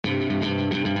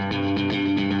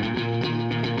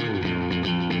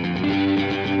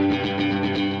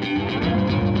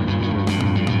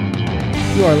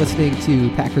are listening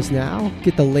to Packers Now.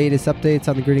 Get the latest updates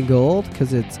on the green and gold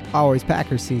because it's always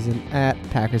Packers season at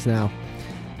Packers Now.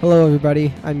 Hello,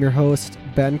 everybody. I'm your host,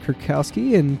 Ben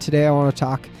Kurkowski, and today I want to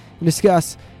talk and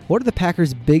discuss what are the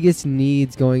Packers' biggest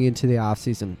needs going into the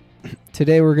offseason.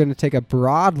 Today we're going to take a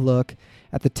broad look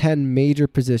at the 10 major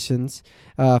positions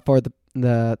for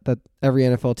that every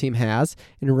NFL team has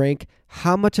and rank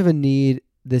how much of a need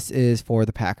this is for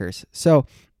the Packers. So,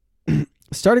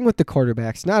 starting with the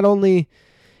quarterbacks, not only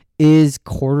is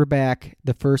quarterback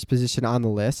the first position on the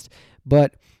list,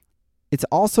 but it's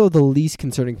also the least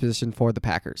concerning position for the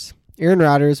Packers. Aaron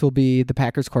Rodgers will be the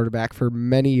Packers quarterback for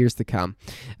many years to come.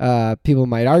 People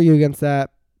might argue against that,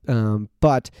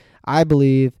 but I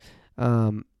believe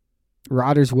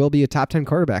Rodgers will be a top 10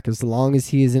 quarterback as long as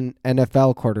he is an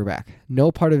NFL quarterback.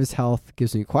 No part of his health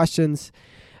gives me questions,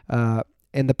 and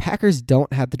the Packers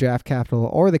don't have the draft capital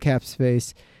or the cap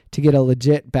space to get a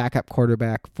legit backup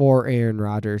quarterback for Aaron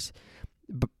Rodgers.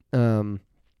 It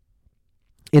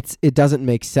doesn't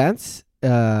make sense.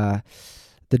 The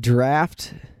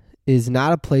draft is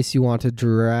not a place you want to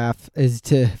draft, is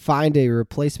to find a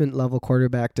replacement level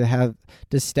quarterback to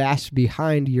stash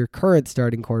behind your current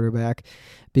starting quarterback,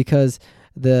 because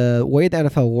the way the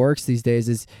NFL works these days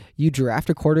is you draft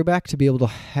a quarterback to be able to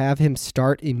have him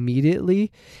start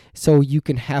immediately so you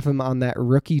can have him on that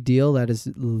rookie deal that is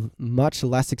much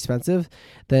less expensive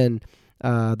than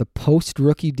the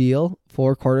post-rookie deal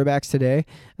for quarterbacks today.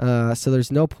 So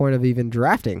there's no point of even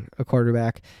drafting a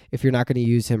quarterback if you're not going to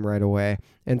use him right away.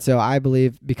 And so I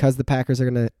believe because the Packers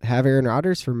are going to have Aaron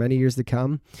Rodgers for many years to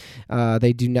come,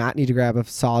 they do not need to grab a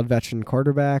solid veteran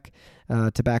quarterback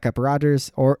to back up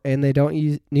Rodgers, and they don't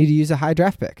need to use a high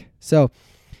draft pick. So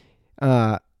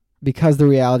because the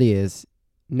reality is,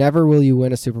 never will you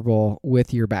win a Super Bowl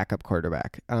with your backup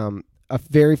quarterback. A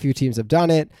very few teams have done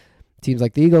it. Teams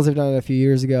like the Eagles have done it a few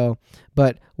years ago.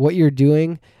 But what you're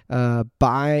doing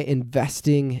by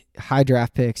investing high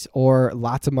draft picks or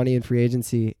lots of money in free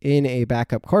agency in a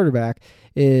backup quarterback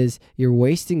is you're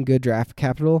wasting good draft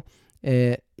capital,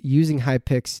 using high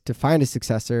picks to find a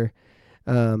successor,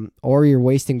 or you're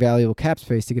wasting valuable cap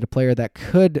space to get a player that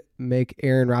could make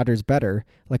Aaron Rodgers better,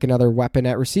 like another weapon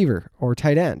at receiver or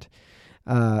tight end.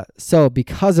 So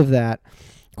because of that,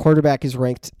 quarterback is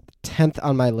ranked 10th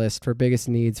on my list for biggest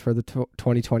needs for the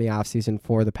 2020 offseason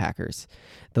for the Packers.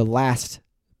 The last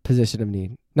position of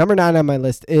need. Number 9 on my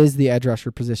list is the edge rusher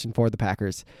position for the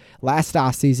Packers. Last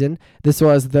offseason, this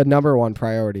was the number 1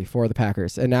 priority for the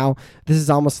Packers, and now this is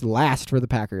almost last for the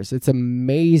Packers. It's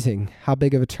amazing how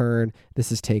big of a turn this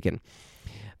has taken.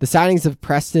 The signings of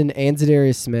Preston and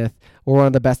Zadarius Smith were one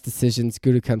of the best decisions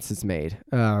Gutekunst has made.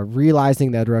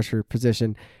 Realizing the edge rusher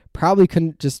position probably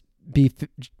couldn't just be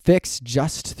fixed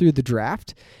just through the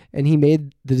draft, and he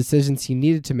made the decisions he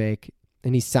needed to make,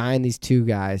 and he signed these two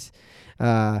guys.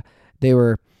 They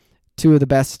were two of the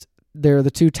best. They're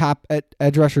the two top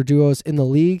edge rusher duos in the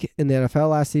league in the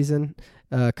NFL last season,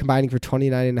 combining for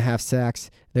 29.5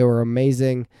 sacks. They were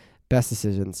amazing. Best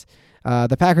decisions.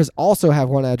 The Packers also have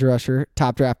one edge rusher,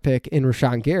 top draft pick in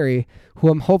Rashawn Gary, who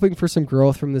I'm hoping for some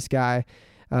growth from this guy.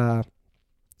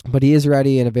 But he is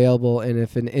ready and available, and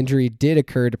if an injury did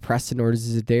occur to Preston or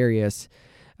Zadarius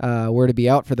were to be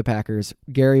out for the Packers,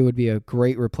 Gary would be a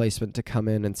great replacement to come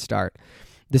in and start.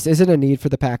 This isn't a need for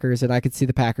the Packers, and I could see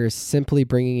the Packers simply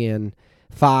bringing in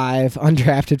 5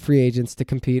 undrafted free agents to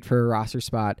compete for a roster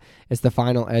spot as the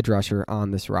final edge rusher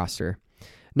on this roster.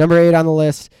 Number 8 on the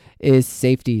list is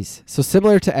safeties. So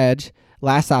similar to edge,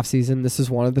 last offseason, this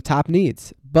is one of the top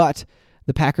needs, but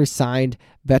the Packers signed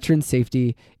veteran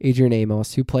safety Adrian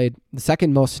Amos, who played the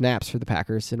second most snaps for the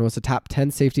Packers and was a top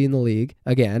 10 safety in the league,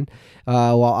 again,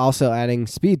 while also adding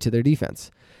speed to their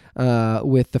defense.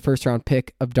 With the first-round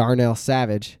pick of Darnell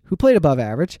Savage, who played above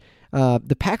average.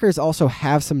 The Packers also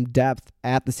have some depth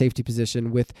at the safety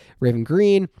position with Raven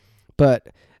Green,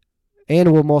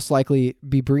 and will most likely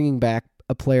be bringing back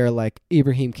a player like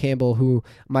Ibrahim Campbell, who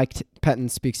Mike Pettin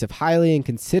speaks of highly and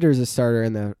considers a starter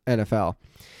in the NFL.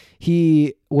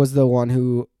 He was the one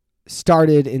who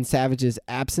started in Savage's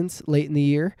absence late in the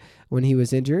year when he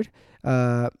was injured.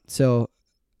 So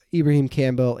Ibrahim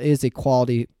Campbell is a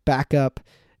quality backup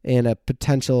and a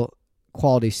potential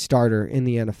quality starter in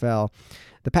the NFL.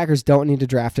 The Packers don't need to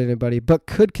draft anybody, but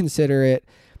could consider it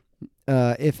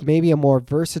if maybe a more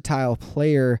versatile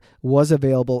player was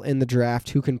available in the draft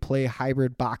who can play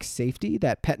hybrid box safety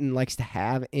that Pettin likes to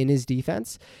have in his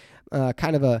defense.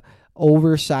 Kind of a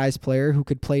oversized player who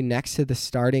could play next to the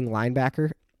starting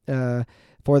linebacker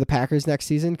for the Packers next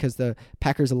season, because the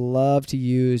Packers love to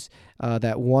use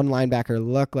that one linebacker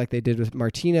look like they did with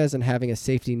Martinez and having a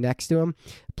safety next to him.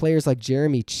 Players like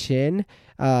Jeremy Chin,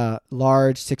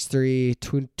 large, 6'3",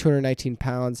 219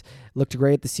 pounds, looked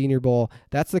great at the Senior Bowl.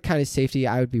 That's the kind of safety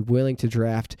I would be willing to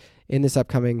draft in this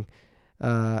upcoming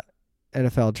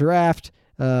NFL draft,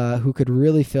 who could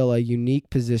really fill a unique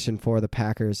position for the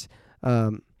Packers.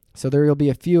 So there will be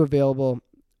a few available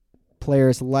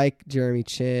players like Jeremy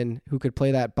Chin who could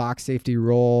play that box safety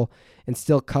role and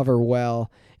still cover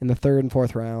well in the 3rd and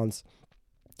 4th rounds,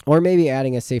 or maybe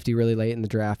adding a safety really late in the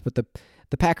draft. But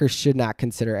the Packers should not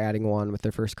consider adding one with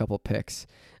their first couple picks.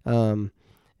 And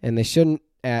they shouldn't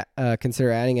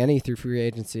consider adding any through free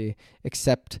agency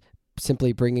except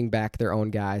simply bringing back their own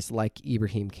guys like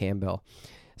Ibrahim Campbell.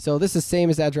 So this is same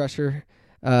as edge rusher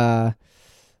for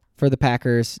the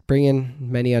Packers. Bring in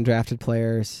many undrafted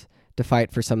players to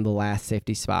fight for some of the last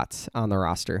safety spots on the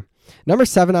roster. Number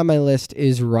 7 on my list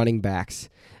is running backs.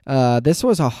 This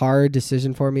was a hard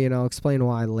decision for me, and I'll explain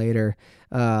why later.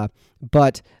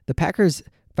 But the Packers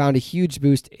found a huge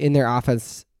boost in their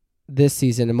offense this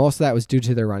season, and most of that was due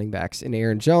to their running backs, and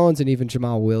Aaron Jones and even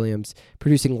Jamal Williams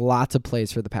producing lots of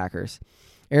plays for the Packers.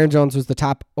 Aaron Jones was the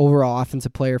top overall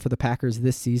offensive player for the Packers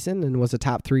this season and was a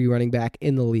top 3 running back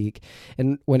in the league.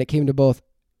 And when it came to both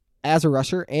as a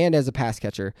rusher and as a pass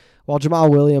catcher, while Jamal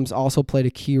Williams also played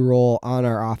a key role on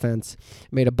our offense,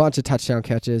 made a bunch of touchdown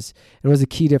catches, and was a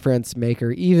key difference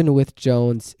maker even with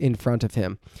Jones in front of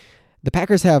him. The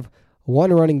Packers have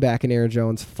one running back in Aaron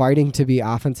Jones fighting to be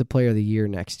Offensive Player of the Year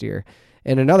next year,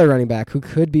 and another running back who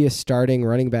could be a starting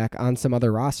running back on some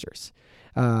other rosters.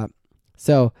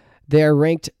 So they are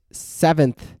ranked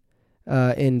 7th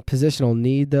in positional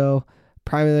need, though,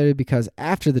 primarily because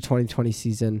after the 2020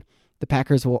 season, the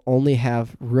Packers will only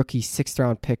have rookie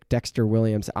 6th-round pick Dexter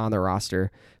Williams on the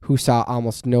roster, who saw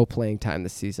almost no playing time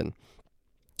this season.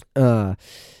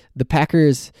 The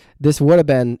Packers, this would have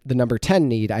been the number 10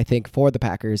 need, I think, for the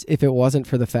Packers if it wasn't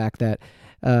for the fact that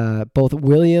both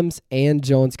Williams and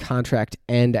Jones' contract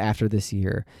end after this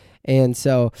year. And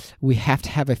so we have to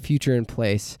have a future in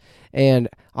place. And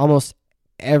almost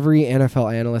every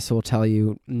NFL analyst will tell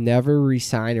you never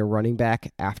re-sign a running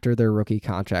back after their rookie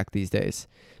contract these days,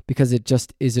 because it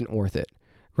just isn't worth it.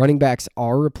 Running backs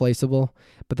are replaceable,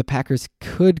 but the Packers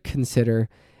could consider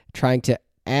trying to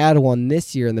add one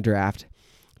this year in the draft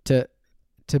to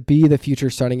be the future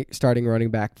starting running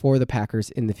back for the Packers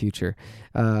in the future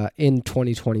in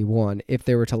 2021 if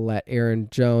they were to let Aaron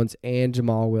Jones and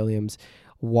Jamal Williams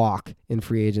walk in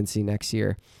free agency next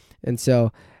year. And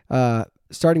so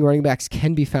starting running backs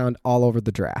can be found all over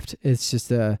the draft. It's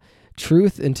just a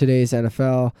truth in today's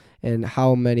NFL and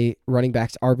how many running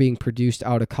backs are being produced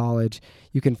out of college.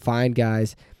 You can find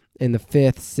guys in the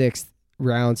 5th, 6th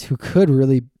rounds who could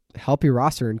really help your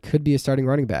roster and could be a starting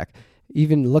running back.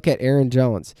 Even look at Aaron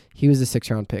Jones. He was a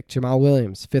 6th-round pick. Jamal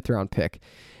Williams, 5th-round pick.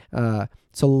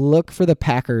 So look for the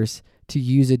Packers to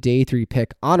use a day 3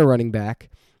 pick on a running back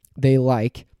they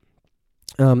like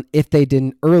if they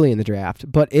didn't early in the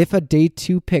draft. But if a day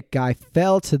 2 pick guy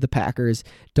fell to the Packers,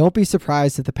 don't be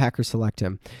surprised if the Packers select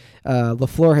him.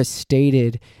 LaFleur has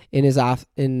stated in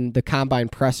the combine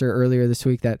presser earlier this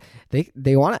week that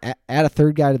they want to add a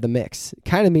 3rd guy to the mix,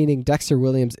 kind of meaning Dexter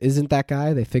Williams isn't that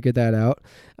guy. They figured that out.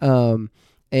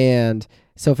 And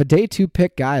so if a day 2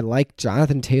 pick guy like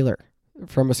Jonathan Taylor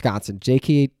from Wisconsin,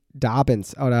 J.K.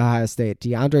 Dobbins out of Ohio State,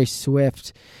 DeAndre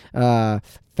Swift,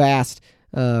 fast,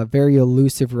 very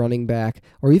elusive running back,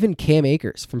 or even Cam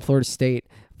Akers from Florida State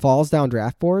falls down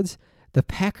draft boards, the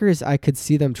Packers, I could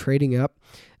see them trading up,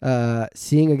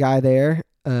 seeing a guy there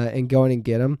and going and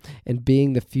get him and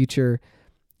being the future,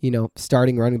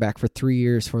 starting running back for 3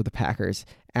 years for the Packers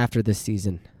after this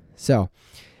season. So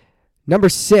number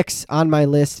 6 on my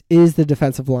list is the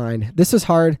defensive line. This was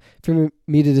hard for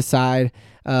me to decide,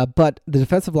 but the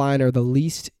defensive line are the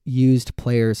least used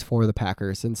players for the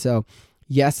Packers. And so,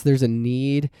 yes, there's a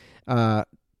need to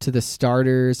the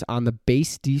starters on the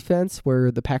base defense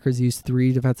where the Packers use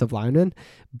 3 defensive linemen,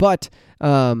 but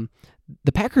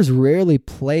the Packers rarely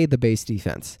play the base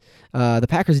defense. The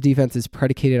Packers defense is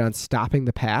predicated on stopping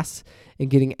the pass and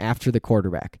getting after the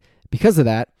quarterback. Because of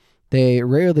that, they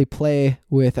rarely play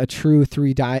with a true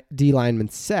 3 D lineman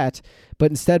set,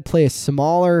 but instead play a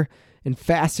smaller and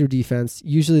faster defense.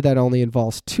 Usually that only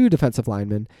involves 2 defensive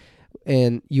linemen,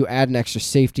 and you add an extra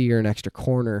safety or an extra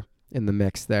corner in the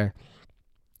mix there.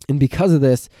 And because of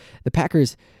this, the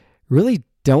Packers really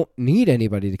don't need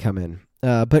anybody to come in,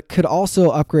 but could also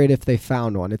upgrade if they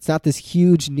found one. It's not this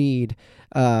huge need.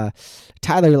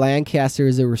 Tyler Lancaster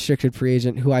is a restricted free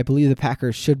agent who I believe the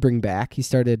Packers should bring back. He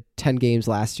started 10 games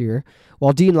last year,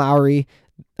 while Dean Lowry,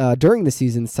 during the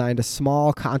season, signed a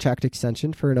small contract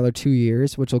extension for another 2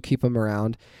 years, which will keep him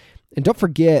around. And don't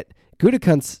forget,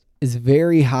 Gutekunst is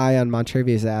very high on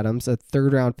Montravius Adams, a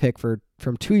third-round pick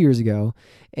from 2 years ago.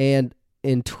 And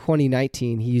in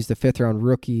 2019, he used a fifth-round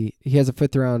rookie. He has a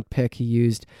fifth-round pick he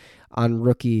used on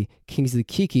rookie Kingsley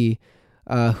Keke,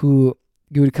 who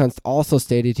Gutekunst also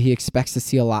stated he expects to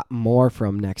see a lot more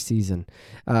from next season,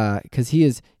 because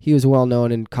he was well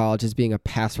known in college as being a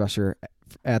pass rusher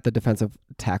at the defensive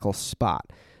tackle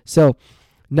spot. So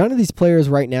none of these players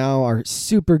right now are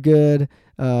super good.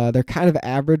 They're kind of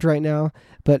average right now,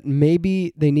 but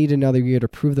maybe they need another year to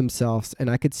prove themselves. And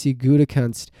I could see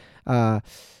Gutekunst,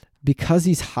 because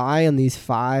he's high on these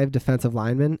 5 defensive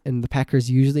linemen, and the Packers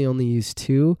usually only use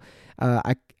 2.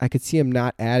 I could see him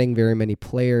not adding very many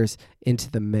players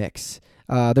into the mix.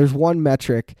 There's one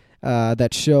metric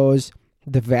that shows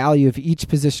the value of each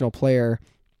positional player,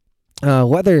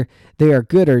 whether they are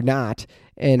good or not,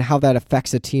 and how that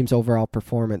affects a team's overall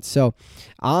performance. So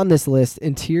on this list,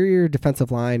 interior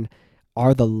defensive line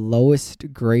are the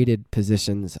lowest graded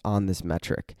positions on this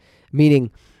metric,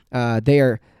 meaning they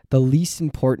are the least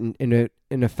important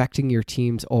in affecting your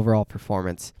team's overall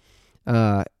performance.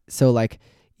 So like,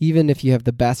 even if you have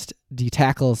the best D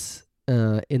tackles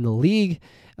in the league,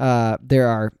 there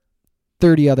are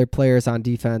 30 other players on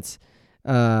defense,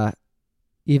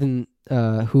 even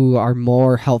who are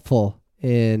more helpful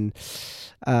in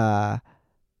the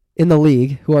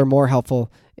league, who are more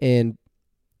helpful in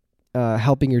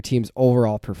helping your team's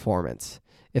overall performance,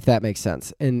 if that makes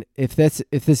sense. And if this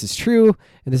is true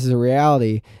and this is a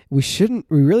reality, we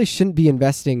really shouldn't be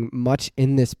investing much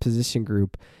in this position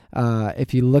group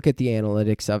if you look at the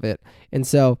analytics of it. And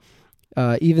so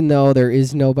even though there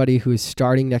is nobody who is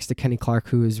starting next to Kenny Clark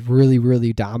who is really,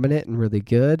 really dominant and really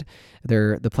good,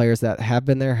 the players that have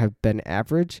been there have been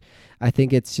average. I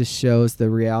think it just shows the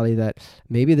reality that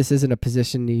maybe this isn't a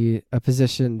position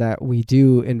that we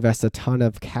do invest a ton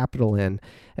of capital in,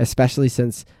 especially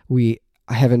since we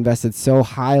have invested so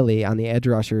highly on the edge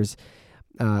rushers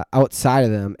outside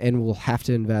of them, and we'll have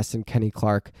to invest in Kenny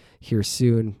Clark here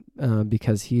soon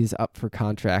because he's up for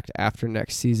contract after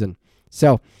next season.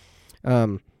 So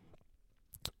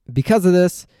because of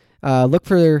this, look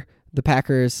for the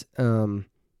Packers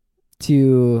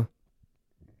to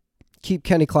keep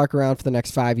Kenny Clark around for the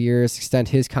next 5 years, extend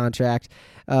his contract,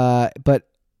 and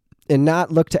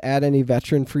not look to add any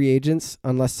veteran free agents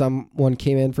unless someone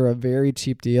came in for a very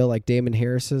cheap deal like Damon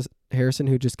Harrison,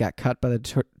 who just got cut by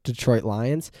the Detroit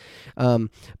Lions.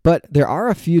 But there are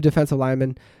a few defensive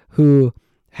linemen who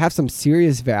have some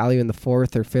serious value in the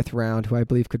 4th or 5th round who I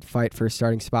believe could fight for a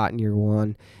starting spot in year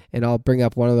 1. And I'll bring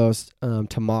up one of those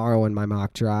tomorrow in my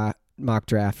mock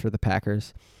draft for the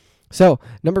Packers. So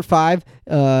number 5,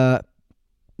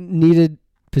 needed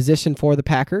position for the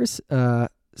Packers.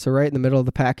 So right in the middle of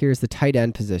the pack here is the tight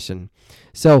end position.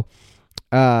 So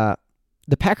the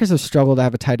Packers have struggled to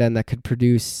have a tight end that could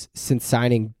produce since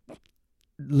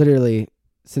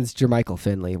Jermichael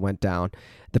Finley went down.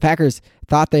 The Packers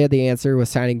thought they had the answer with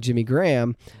signing Jimmy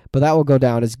Graham, but that will go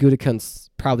down as Gutekunst's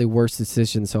probably worst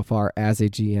decision so far as a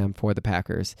GM for the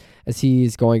Packers, as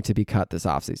he's going to be cut this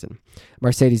offseason.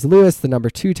 Mercedes Lewis, the number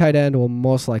 2 tight end, will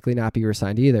most likely not be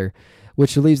re-signed either,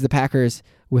 which leaves the Packers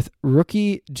with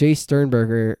rookie Jay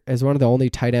Sternberger as one of the only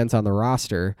tight ends on the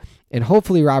roster, and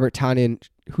hopefully Robert Tonyan,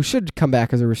 who should come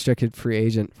back as a restricted free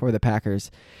agent for the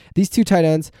Packers. These 2 tight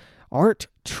ends aren't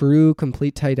true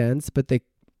complete tight ends, but they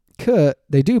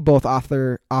do both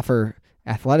offer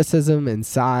athleticism and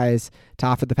size to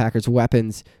offer the Packers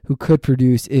weapons who could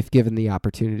produce if given the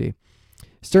opportunity.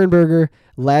 Sternberger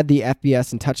led the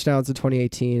FBS in touchdowns in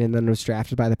 2018 and then was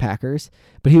drafted by the Packers,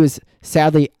 but he was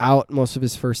sadly out most of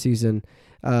his first season.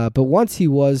 But once he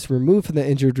was removed from the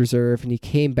injured reserve and he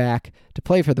came back to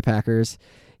play for the Packers,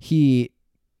 he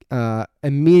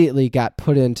immediately got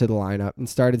put into the lineup and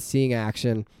started seeing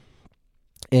action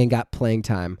and got playing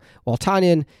time, while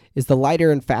Tonyan is the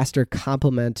lighter and faster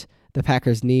complement the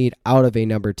Packers need out of a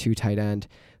number 2 tight end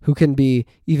who can be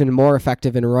even more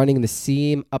effective in running the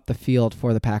seam up the field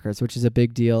for the Packers, which is a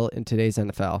big deal in today's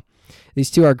NFL.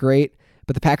 These 2 are great,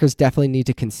 but the Packers definitely need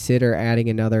to consider adding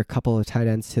another couple of tight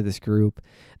ends to this group.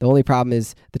 The only problem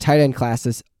is the tight end class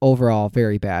is overall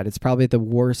very bad. It's probably the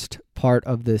worst part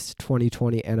of this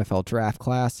 2020 NFL draft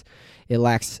class. It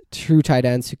lacks true tight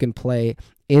ends who can play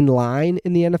in line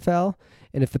in the NFL.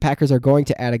 And if the Packers are going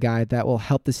to add a guy that will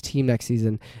help this team next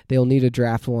season, they'll need to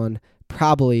draft one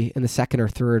probably in the 2nd or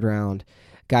 3rd round.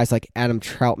 Guys like Adam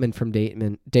Troutman from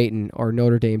Dayton or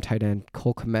Notre Dame tight end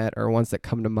Cole Kmet are ones that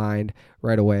come to mind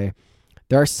right away.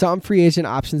 There are some free agent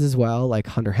options as well, like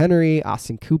Hunter Henry,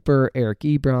 Austin Cooper, Eric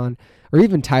Ebron, or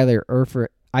even Tyler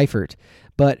Eifert.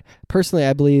 But personally,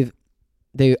 I believe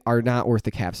they are not worth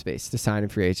the cap space to sign a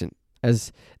free agent,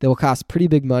 as they will cost pretty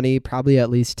big money, probably at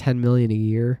least $10 million a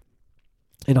year.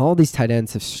 And all these tight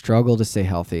ends have struggled to stay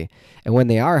healthy, and when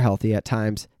they are healthy, at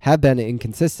times have been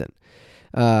inconsistent.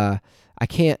 I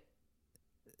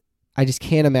just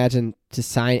can't imagine to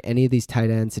sign any of these tight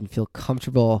ends and feel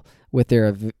comfortable with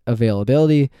their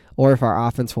availability, or if our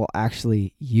offense will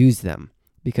actually use them,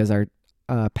 because our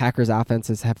Packers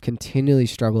offenses have continually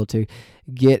struggled to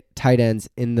get tight ends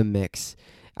in the mix.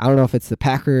 I don't know if it's the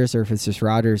Packers or if it's just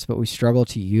Rodgers, but we struggle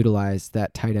to utilize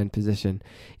that tight end position.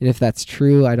 And if that's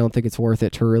true, I don't think it's worth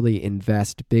it to really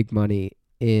invest big money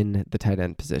in the tight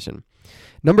end position.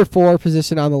 Number 4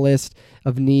 position on the list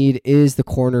of need is the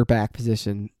cornerback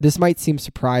position. This might seem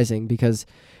surprising because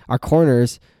our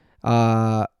corners,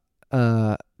 that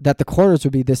the corners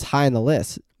would be this high on the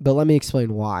list, but let me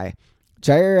explain why.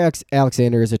 Jaire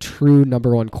Alexander is a true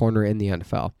number 1 corner in the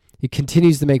NFL. He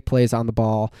continues to make plays on the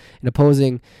ball, and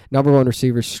opposing number 1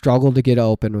 receivers struggle to get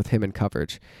open with him in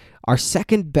coverage. Our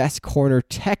second best corner,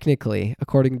 technically,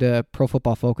 according to Pro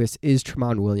Football Focus, is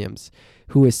Tramon Williams,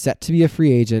 who is set to be a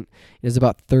free agent and is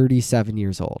about 37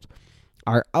 years old.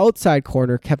 Our outside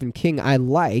corner, Kevin King, I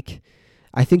like.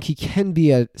 I think he can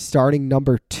be a starting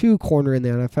number 2 corner in the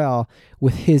NFL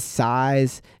with his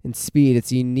size and speed.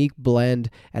 It's a unique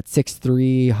blend at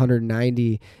 6'3",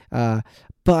 190,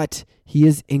 but he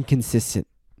is inconsistent.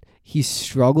 He's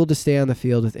struggled to stay on the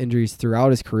field with injuries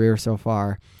throughout his career so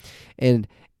far. And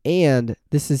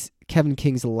this is Kevin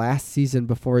King's last season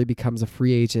before he becomes a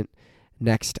free agent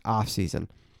next offseason.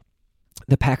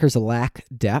 The Packers lack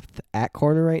depth at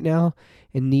corner right now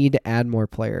and need to add more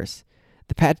players.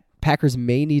 The Packers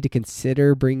may need to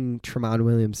consider bringing Tramon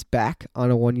Williams back on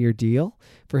a 1-year deal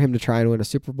for him to try and win a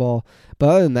Super Bowl. But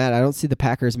other than that, I don't see the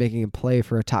Packers making a play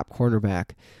for a top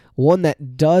cornerback. One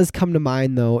that does come to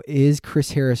mind, though, is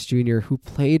Chris Harris Jr., who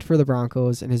played for the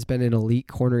Broncos and has been an elite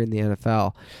corner in the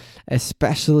NFL,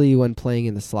 especially when playing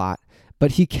in the slot.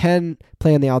 But he can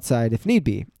play on the outside if need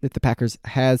be, if the Packers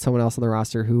had someone else on the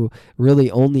roster who really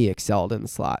only excelled in the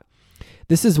slot.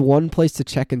 This is one place to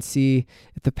check and see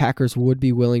if the Packers would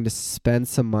be willing to spend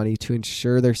some money to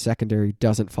ensure their secondary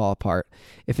doesn't fall apart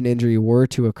if an injury were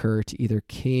to occur to either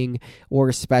King or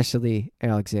especially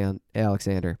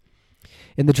Alexander.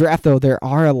 In the draft, though, there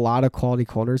are a lot of quality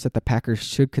corners that the Packers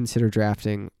should consider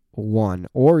drafting 1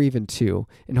 or even 2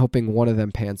 and hoping one of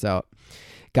them pans out.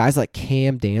 Guys like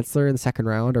Cam Dantzler in the 2nd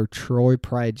round or Troy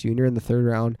Pride Jr. in the 3rd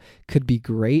round could be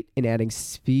great in adding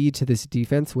speed to this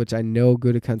defense, which I know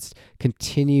Gutekunst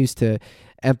continues to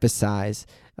emphasize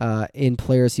in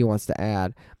players he wants to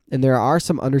add. And there are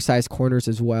some undersized corners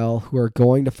as well who are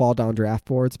going to fall down draft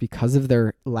boards because of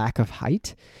their lack of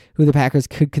height, who the Packers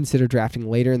could consider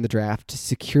drafting later in the draft to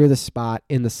secure the spot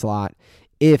in the slot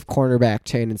if cornerback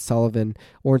Chandon Sullivan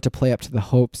weren't to play up to the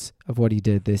hopes of what he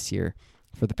did this year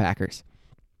for the Packers.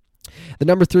 The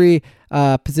number 3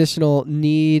 biggest positional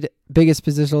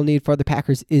need for the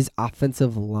Packers is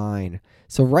offensive line.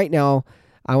 So right now,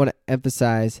 I want to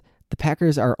emphasize the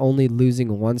Packers are only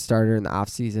losing 1 starter in the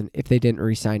offseason if they didn't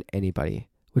re-sign anybody,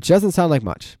 which doesn't sound like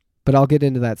much, but I'll get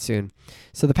into that soon.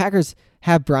 So the Packers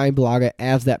have Brian Bulaga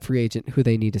as that free agent who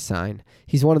they need to sign.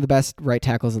 He's one of the best right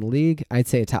tackles in the league. I'd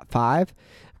say a top 5.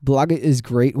 Bulaga is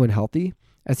great when healthy,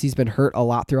 as he's been hurt a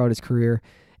lot throughout his career.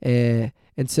 And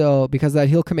so because of that,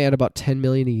 he'll command about $10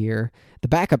 million a year. The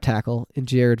backup tackle in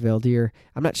Jared Veldheer,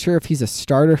 I'm not sure if he's a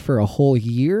starter for a whole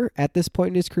year at this point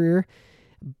in his career.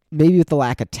 Maybe with the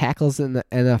lack of tackles in the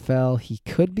NFL, he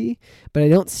could be, but I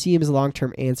don't see him as a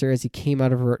long-term answer as he came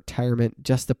out of retirement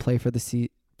just to play for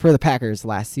the Packers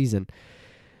last season.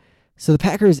 So the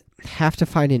Packers have to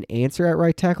find an answer at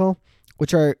right tackle,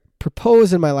 which are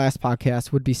proposed in my last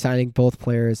podcast would be signing both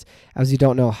players, as you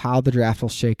don't know how the draft will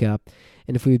shake up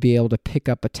and if we would be able to pick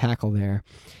up a tackle there.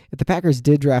 If the Packers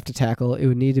did draft a tackle, it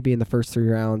would need to be in the first 3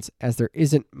 rounds, as there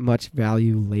isn't much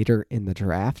value later in the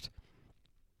draft.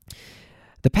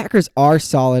 The Packers are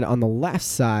solid on the left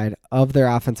side of their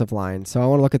offensive line. So I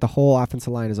want to look at the whole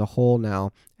offensive line as a whole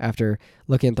now after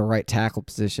looking at the right tackle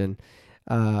position.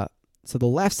 So the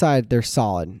left side, they're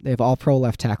solid. They have all-pro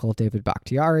left tackle David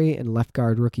Bakhtiari and left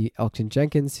guard rookie Elgton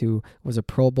Jenkins, who was a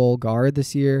Pro Bowl guard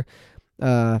this year.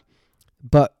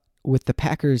 But with the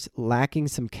Packers lacking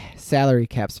some salary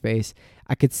cap space,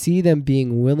 I could see them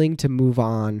being willing to move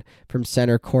on from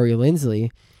center Corey Linsley,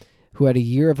 who had a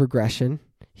year of regression.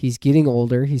 He's getting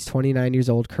older. He's 29 years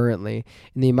old currently.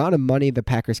 And the amount of money the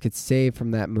Packers could save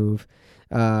from that move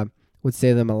would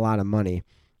save them a lot of money.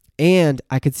 And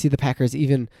I could see the Packers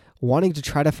even wanting to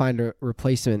try to find a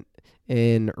replacement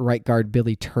in right guard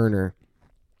Billy Turner,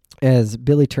 as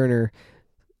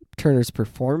Turner's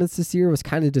performance this year was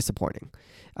kind of disappointing.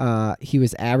 He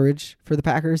was average for the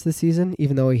Packers this season,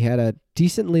 even though he had a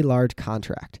decently large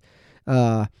contract.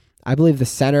 I believe the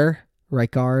center,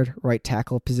 right guard, right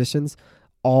tackle positions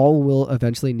all will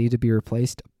eventually need to be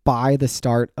replaced by the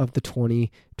start of the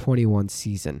 2021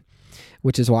 season,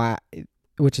 which is why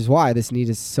this need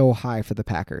is so high for the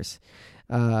Packers.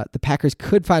 The Packers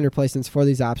could find replacements for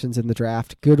these options in the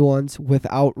draft, good ones,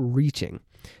 without reaching.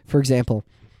 For example,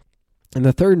 in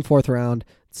the 3rd and 4th round,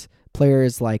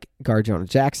 players like guard Jonah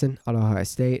Jackson out of Ohio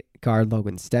State, guard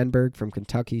Logan Stenberg from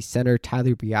Kentucky, center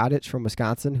Tyler Biadasz from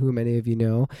Wisconsin, who many of you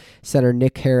know, center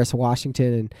Nick Harris,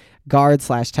 Washington, and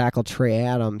guard/tackle Trey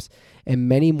Adams, and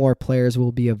many more players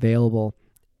will be available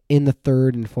in the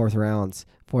 3rd and 4th rounds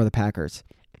for the Packers.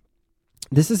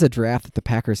 This is a draft that the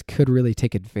Packers could really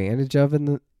take advantage of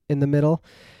in the middle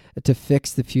to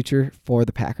fix the future for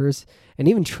the Packers, and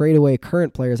even trade away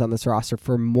current players on this roster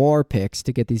for more picks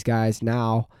to get these guys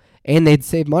now, and they'd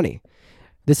save money.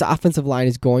 This offensive line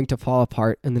is going to fall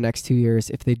apart in the next 2 years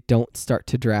if they don't start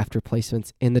to draft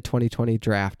replacements in the 2020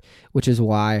 draft, which is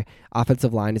why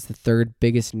offensive line is the 3rd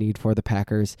biggest need for the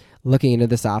Packers looking into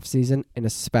this offseason, and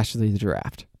especially the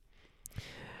draft.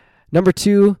 Number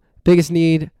 2 biggest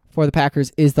need for the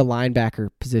Packers is the linebacker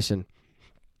position.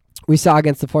 We saw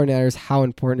against the 49ers how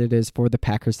important it is for the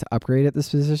Packers to upgrade at this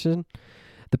position.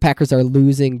 The Packers are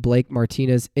losing Blake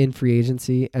Martinez in free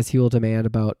agency, as he will demand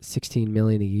about $16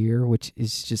 million a year, which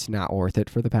is just not worth it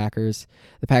for the Packers.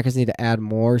 The Packers need to add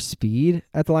more speed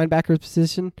at the linebacker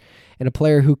position and a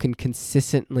player who can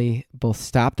consistently both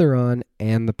stop the run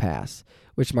and the pass,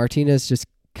 which Martinez just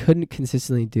couldn't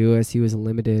consistently do as he was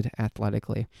limited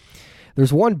athletically.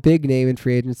 There's one big name in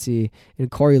free agency in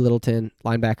Corey Littleton,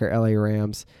 linebacker, LA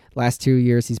Rams. Last 2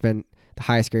 years, he's been the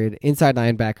highest graded inside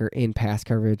linebacker in pass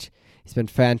coverage. He's been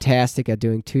fantastic at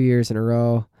doing 2 years in a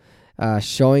row,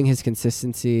 showing his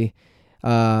consistency.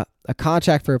 A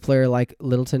contract for a player like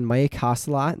Littleton might cost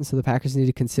a lot, and so the Packers need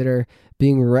to consider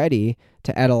being ready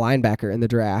to add a linebacker in the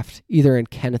draft, either in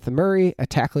Kenneth Murray, a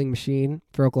tackling machine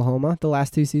for Oklahoma the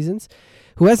last 2 seasons,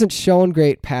 who hasn't shown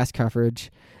great pass coverage,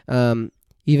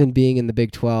 even being in the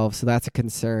Big 12, so that's a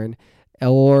concern.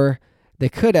 Or they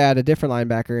could add a different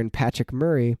linebacker in Patrick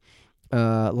Murray,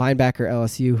 linebacker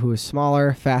LSU, who is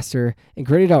smaller, faster, and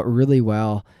graded out really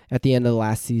well at the end of the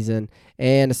last season,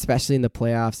 and especially in the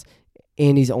playoffs,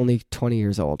 and he's only 20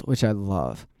 years old, which I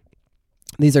love.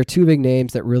 These are 2 big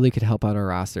names that really could help out our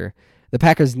roster. The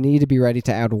Packers need to be ready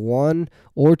to add 1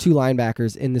 or 2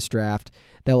 linebackers in this draft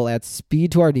that will add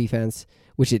speed to our defense,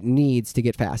 which it needs to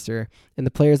get faster, and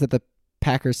the players that the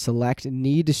Packers select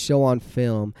need to show on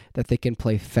film that they can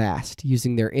play fast,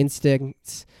 using their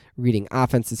instincts, reading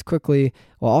offenses quickly,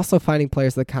 while also finding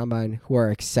players at the combine who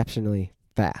are exceptionally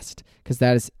fast, because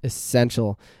that is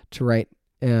essential to write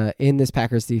in this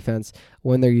Packers defense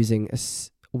when they're using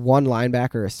one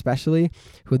linebacker especially,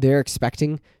 who they're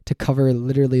expecting to cover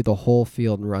literally the whole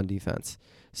field and run defense.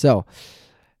 So,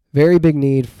 very big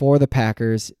need for the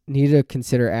Packers. Need to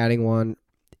consider adding one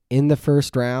in the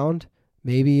 1st round,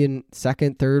 maybe in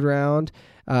 2nd, 3rd round,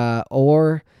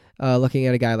 or looking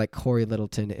at a guy like Corey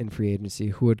Littleton in free agency,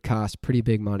 who would cost pretty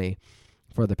big money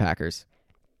for the Packers.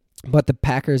 But the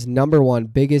Packers' number 1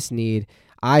 biggest need,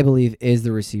 I believe, is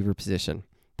the receiver position.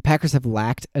 The Packers have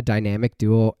lacked a dynamic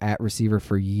duo at receiver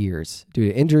for years due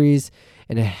to injuries,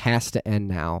 and it has to end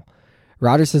now.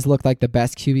 Rodgers has looked like the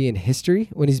best QB in history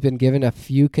when he's been given a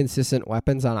few consistent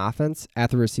weapons on offense at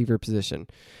the receiver position.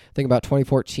 Think about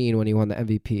 2014 when he won the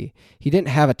MVP. He didn't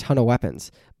have a ton of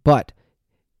weapons, but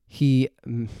he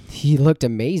looked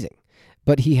amazing.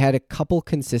 But he had a couple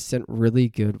consistent, really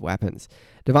good weapons.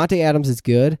 Davante Adams is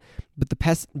good, but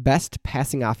the best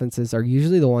passing offenses are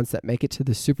usually the ones that make it to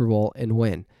the Super Bowl and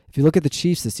win. If you look at the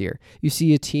Chiefs this year, you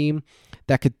see a team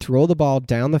that could throw the ball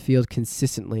down the field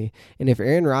consistently. And if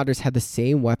Aaron Rodgers had the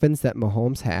same weapons that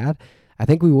Mahomes had, I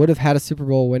think we would have had a Super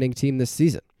Bowl winning team this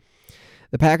season.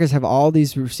 The Packers have all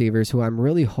these receivers who I'm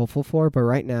really hopeful for, but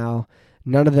right now,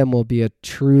 none of them will be a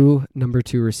true number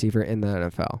 2 receiver in the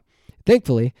NFL.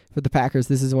 Thankfully, for the Packers,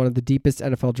 this is one of the deepest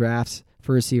NFL drafts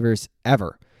for receivers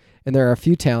ever, and there are a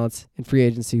few talents in free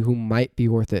agency who might be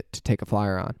worth it to take a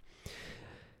flyer on.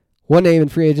 One name in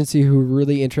free agency who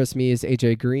really interests me is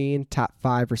AJ Green, top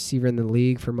 5 receiver in the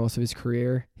league for most of his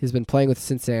career. He's been playing with the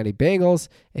Cincinnati Bengals,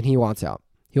 and he wants out.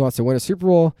 He wants to win a Super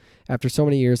Bowl after so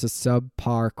many years of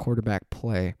subpar quarterback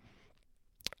play.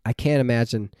 I can't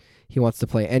imagine he wants to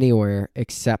play anywhere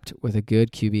except with a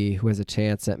good QB who has a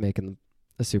chance at making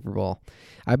a Super Bowl.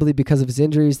 I believe because of his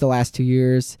injuries the last 2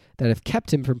 years that have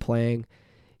kept him from playing,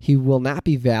 he will not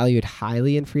be valued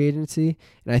highly in free agency,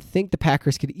 and I think the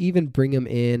Packers could even bring him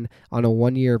in on a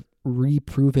 1-year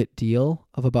reprove-it deal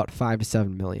of about $5 to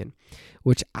 $7 million,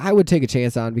 which I would take a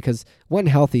chance on because when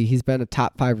healthy, he's been a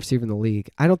top 5 receiver in the league.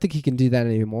 I don't think he can do that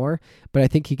anymore, but I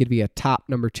think he could be a top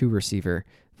number 2 receiver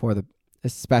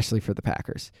especially for the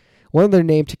Packers. One other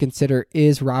name to consider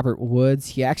is Robert Woods.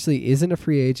 He actually isn't a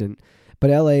free agent, but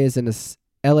the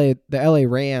LA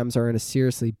Rams are in a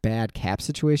seriously bad cap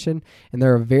situation, and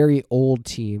they're a very old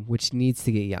team which needs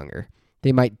to get younger.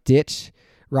 They might ditch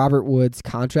Robert Woods'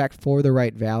 contract for the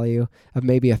right value of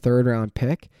maybe a 3rd-round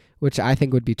pick, which I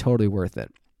think would be totally worth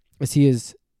it, as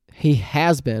he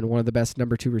has been one of the best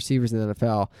number 2 receivers in the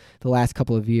NFL the last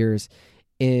couple of years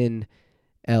in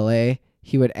LA.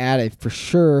 He would add a for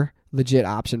sure legit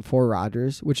option for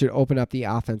Rodgers, which would open up the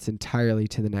offense entirely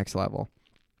to the next level.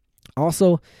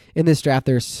 Also, in this draft,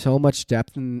 there's so much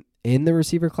depth in the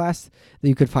receiver class that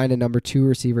you could find a number 2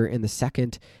 receiver in the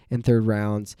 2nd and 3rd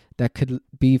rounds that could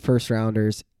be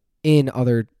first-rounders in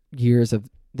other years of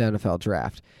the NFL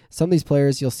draft. Some of these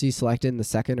players you'll see selected in the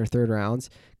 2nd or 3rd rounds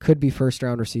could be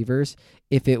first-round receivers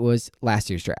if it was last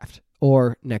year's draft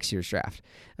or next year's draft.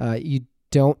 You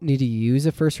don't need to use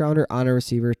a first-rounder on a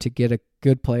receiver to get a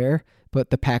good player, but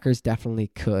the Packers definitely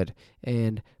could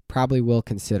and probably will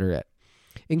consider it.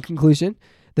 In conclusion,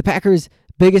 the Packers'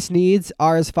 biggest needs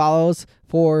are as follows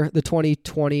for the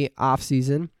 2020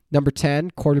 offseason. Number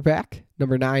 10, quarterback.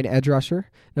 Number 9, edge rusher.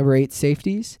 Number 8,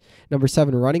 safeties. Number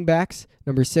 7, running backs.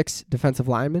 Number 6, defensive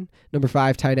linemen. Number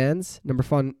 5, tight ends. Number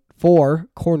 4,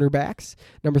 cornerbacks.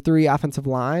 Number 3, offensive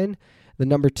line. The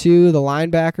number 2, the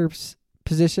linebackers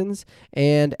positions.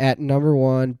 And at number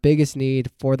 1, biggest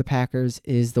need for the Packers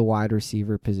is the wide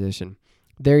receiver position.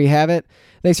 There you have it.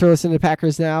 Thanks for listening to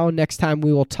Packers Now. Next time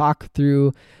we will talk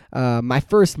through my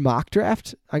first mock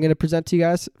draft I'm going to present to you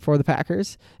guys for the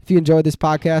Packers. If you enjoyed this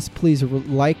podcast, please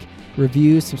like,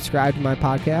 review, subscribe to my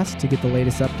podcast to get the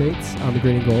latest updates on the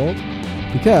green and gold,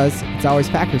 because it's always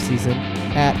Packers season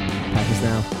at Packers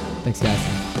Now. Thanks,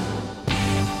 guys.